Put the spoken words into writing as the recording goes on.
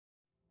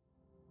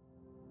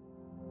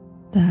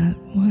that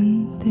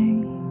one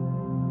thing.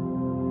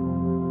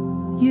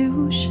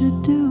 You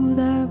should do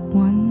that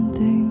one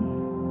thing.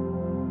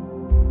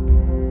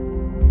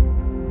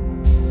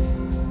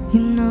 You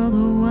know the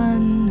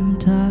one I'm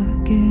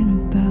talking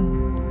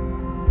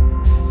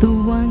about, the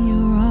one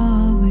you're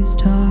always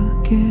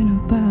talking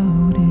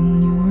about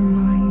in your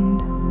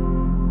mind.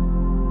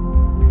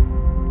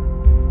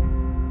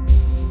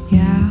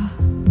 Yeah,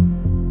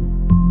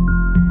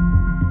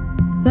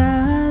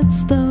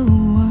 that's the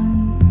one.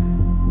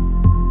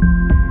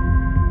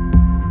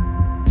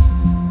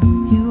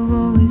 You've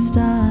always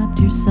stopped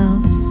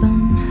yourself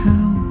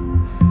somehow,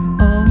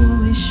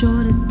 always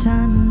short of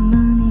time and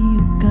money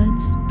or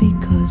guts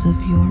because of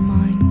your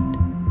mind.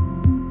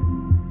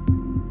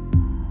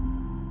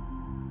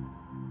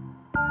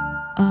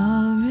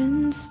 Our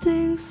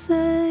instincts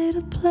say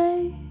to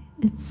play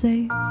it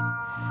safe,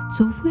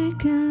 so we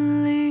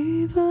can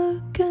leave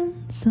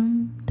again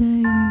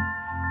someday,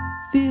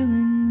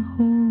 feeling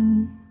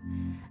whole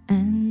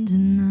and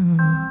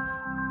enough.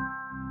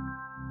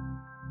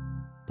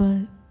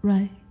 But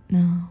right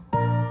now,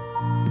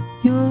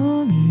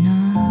 you're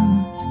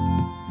enough,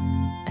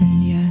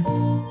 and yes,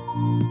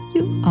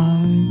 you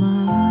are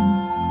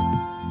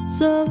loved.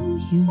 So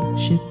you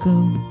should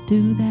go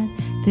do that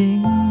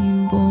thing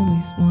you've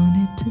always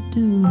wanted to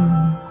do.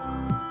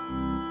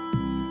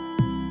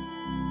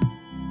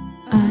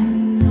 I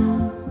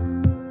know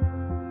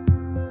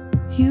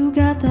you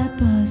got that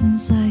buzz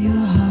inside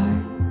your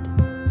heart,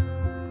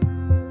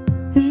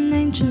 an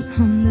ancient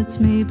hum that's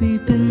maybe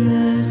been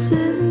there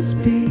since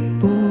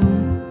before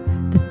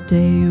the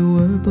day you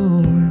were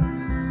born.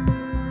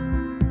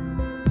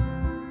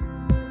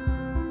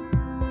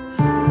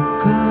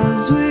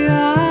 'Cause we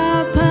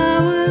are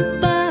powered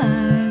by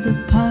the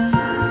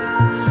parts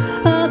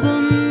of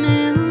a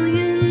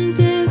million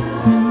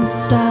different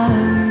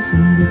stars,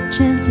 and the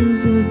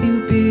chances of you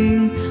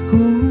being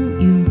who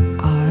you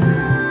are,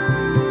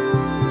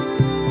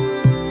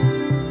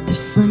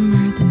 they're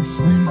slimmer than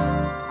slim.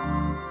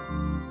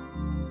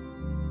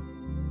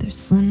 They're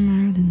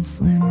slimmer than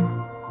slim.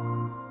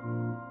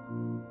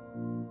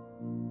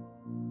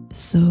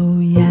 So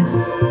yes,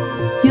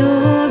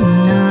 you're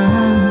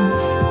enough,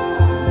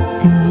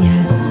 and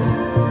yes,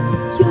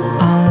 you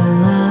are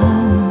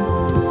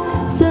loved.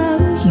 So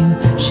you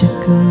should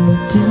go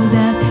do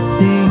that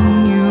thing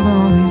you've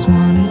always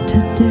wanted to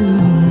do.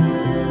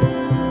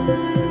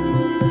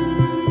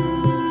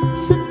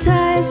 So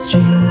tie a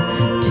string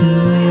to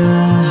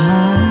your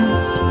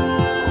heart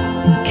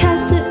and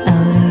cast it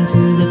out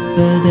into the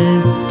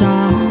furthest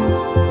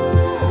stars,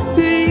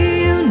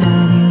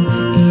 reuniting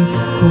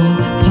equal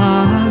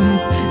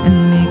parts and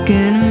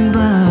making them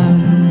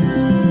buzz.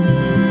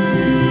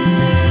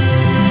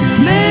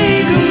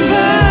 Make them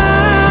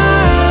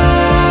buzz,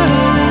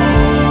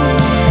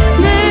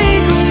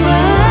 make them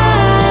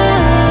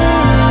buzz,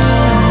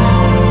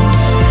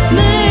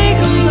 make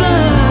them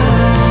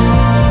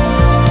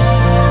buzz,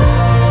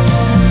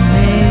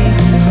 make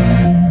them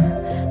hum.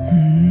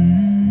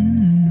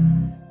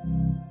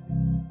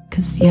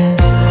 'Cause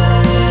yes,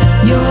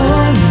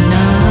 you're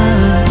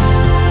enough,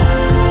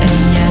 and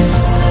yes,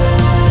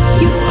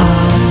 you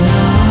are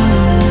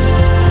loved.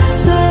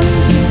 So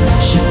you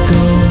should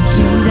go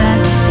do that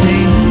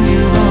thing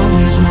you've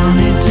always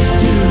wanted to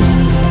do.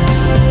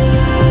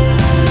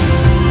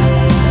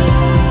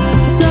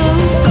 So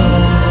go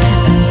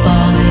and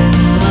fall in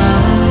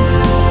love,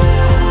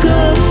 go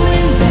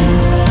invent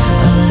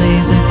a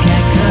laser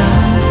cat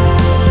cup.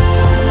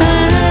 I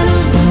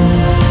don't know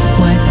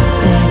what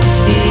that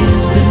is,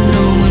 but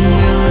no one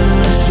will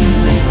unless you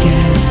make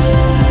it.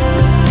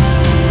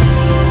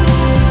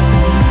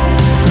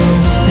 Go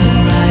and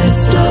write a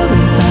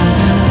story about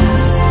us,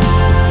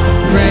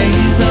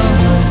 raise a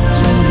horse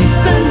to be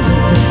friends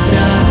with the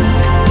duck.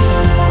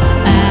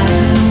 I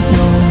don't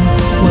know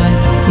what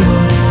your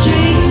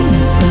dream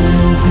is, but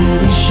I'm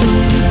pretty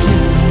sure you do.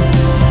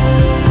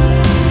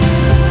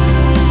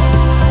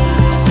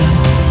 So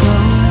go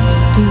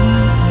do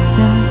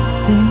that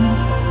thing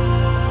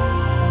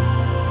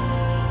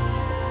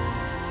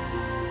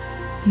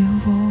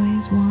you've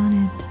always wanted